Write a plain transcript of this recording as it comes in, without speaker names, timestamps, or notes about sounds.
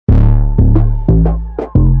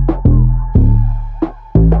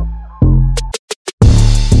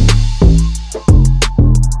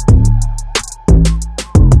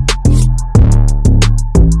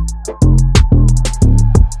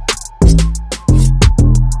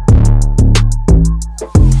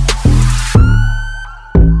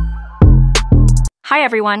Hi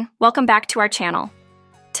everyone, welcome back to our channel.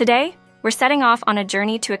 Today, we're setting off on a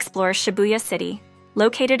journey to explore Shibuya City,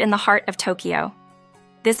 located in the heart of Tokyo.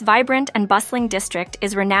 This vibrant and bustling district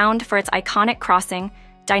is renowned for its iconic crossing,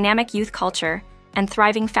 dynamic youth culture, and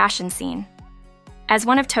thriving fashion scene. As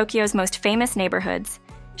one of Tokyo's most famous neighborhoods,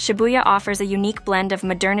 Shibuya offers a unique blend of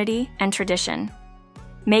modernity and tradition,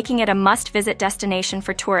 making it a must-visit destination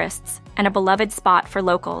for tourists and a beloved spot for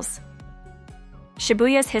locals.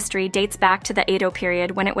 Shibuya's history dates back to the Edo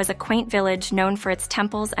period when it was a quaint village known for its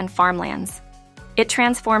temples and farmlands. It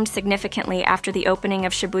transformed significantly after the opening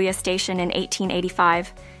of Shibuya Station in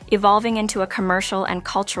 1885, evolving into a commercial and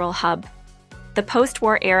cultural hub. The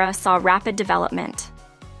post-war era saw rapid development,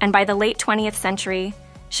 and by the late 20th century,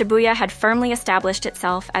 Shibuya had firmly established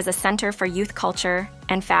itself as a center for youth culture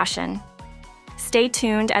and fashion. Stay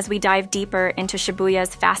tuned as we dive deeper into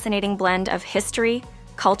Shibuya's fascinating blend of history,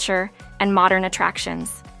 culture, and modern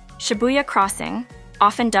attractions. Shibuya Crossing,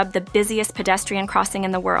 often dubbed the busiest pedestrian crossing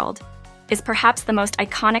in the world, is perhaps the most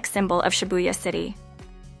iconic symbol of Shibuya City.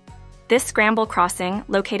 This scramble crossing,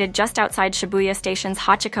 located just outside Shibuya Station's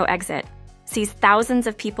Hachiko exit, sees thousands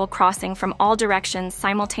of people crossing from all directions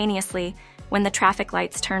simultaneously when the traffic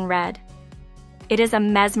lights turn red. It is a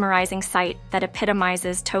mesmerizing sight that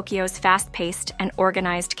epitomizes Tokyo's fast-paced and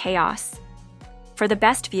organized chaos. For the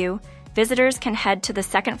best view, visitors can head to the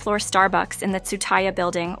second-floor Starbucks in the Tsutaya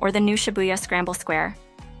building or the new Shibuya Scramble Square.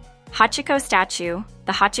 The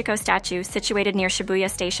Hachiko statue situated near Shibuya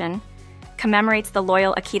Station, commemorates the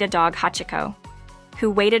loyal Akita dog Hachiko,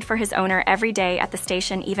 who waited for his owner every day at the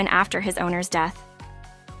station even after his owner's death.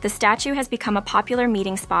 The statue has become a popular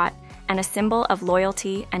meeting spot and a symbol of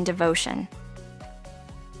loyalty and devotion.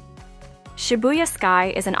 Shibuya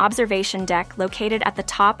Sky is an observation deck located at the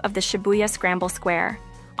top of the Shibuya Scramble Square,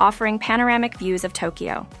 offering panoramic views of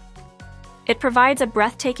Tokyo. It provides a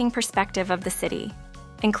breathtaking perspective of the city,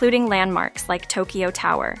 including landmarks like Tokyo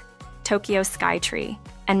Tower, Tokyo Skytree,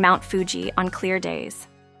 and Mount Fuji on clear days.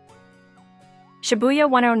 Shibuya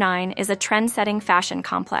 109 is a trend-setting fashion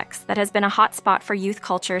complex that has been a hotspot for youth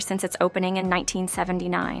culture since its opening in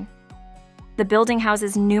 1979. The building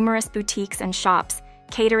houses numerous boutiques and shops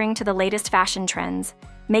catering to the latest fashion trends,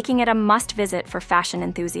 making it a must-visit for fashion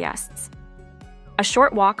enthusiasts. A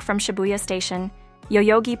short walk from Shibuya Station,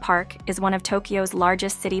 Yoyogi Park is one of Tokyo's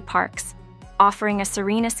largest city parks, offering a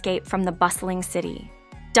serene escape from the bustling city.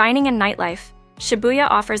 Dining and nightlife, Shibuya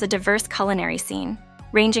offers a diverse culinary scene,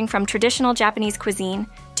 ranging from traditional Japanese cuisine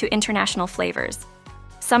to international flavors.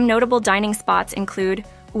 Some notable dining spots include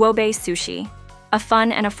Uobe Sushi, a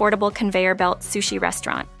fun and affordable conveyor belt sushi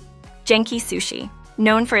restaurant; Genki Sushi,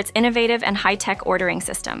 known for its innovative and high-tech ordering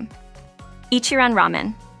system; Ichiran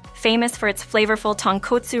Ramen, famous for its flavorful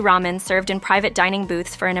tonkotsu ramen served in private dining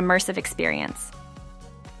booths for an immersive experience.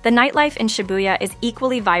 The nightlife in Shibuya is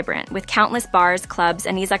equally vibrant, with countless bars, clubs,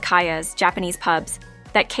 and izakayas, Japanese pubs,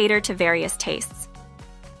 that cater to various tastes.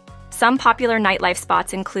 Some popular nightlife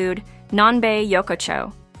spots include Nanbei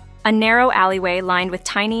Yokocho, a narrow alleyway lined with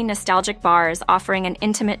tiny, nostalgic bars offering an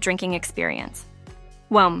intimate drinking experience;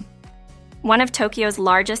 WOM, one of Tokyo's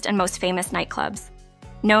largest and most famous nightclubs,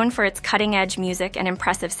 known for its cutting-edge music and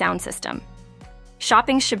impressive sound system.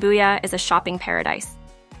 Shopping Shibuya is a shopping paradise,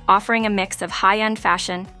 offering a mix of high-end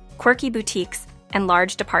fashion, quirky boutiques, and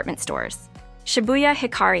large department stores. Shibuya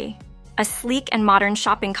Hikari, a sleek and modern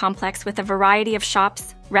shopping complex with a variety of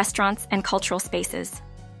shops, restaurants, and cultural spaces.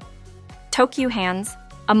 Tokyu Hands,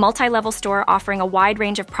 a multi-level store offering a wide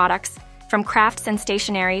range of products, from crafts and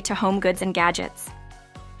stationery to home goods and gadgets.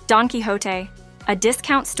 Don Quixote, a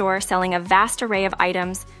discount store selling a vast array of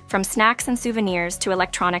items from snacks and souvenirs to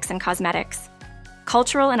electronics and cosmetics.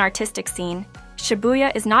 Cultural and artistic scene,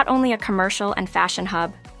 Shibuya is not only a commercial and fashion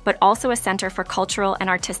hub, but also a center for cultural and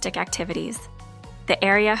artistic activities. The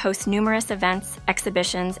area hosts numerous events,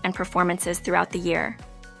 exhibitions, and performances throughout the year.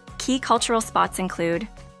 Key cultural spots include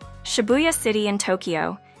Shibuya City in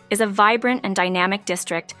Tokyo is a vibrant and dynamic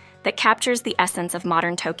district that captures the essence of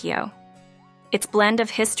modern Tokyo. Its blend of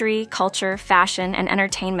history, culture, fashion, and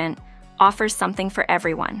entertainment offers something for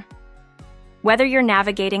everyone. Whether you're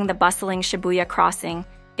navigating the bustling Shibuya Crossing,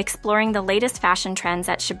 exploring the latest fashion trends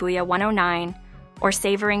at Shibuya 109, or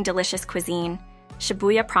savoring delicious cuisine,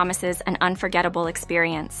 Shibuya promises an unforgettable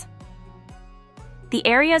experience. The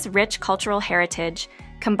area's rich cultural heritage,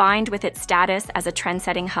 combined with its status as a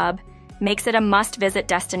trend-setting hub, makes it a must-visit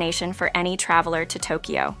destination for any traveler to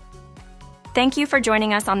Tokyo. Thank you for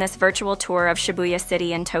joining us on this virtual tour of Shibuya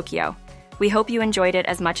City in Tokyo. We hope you enjoyed it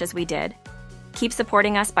as much as we did. Keep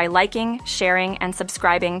supporting us by liking, sharing, and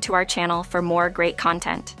subscribing to our channel for more great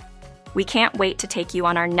content. We can't wait to take you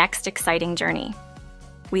on our next exciting journey.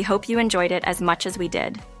 We hope you enjoyed it as much as we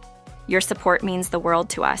did. Your support means the world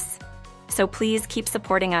to us. So please keep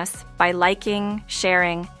supporting us by liking,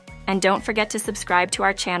 sharing, and don't forget to subscribe to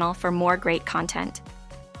our channel for more great content.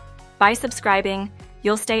 By subscribing,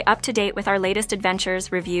 you'll stay up to date with our latest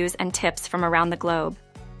adventures, reviews, and tips from around the globe.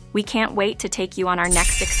 We can't wait to take you on our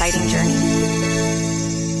next exciting journey.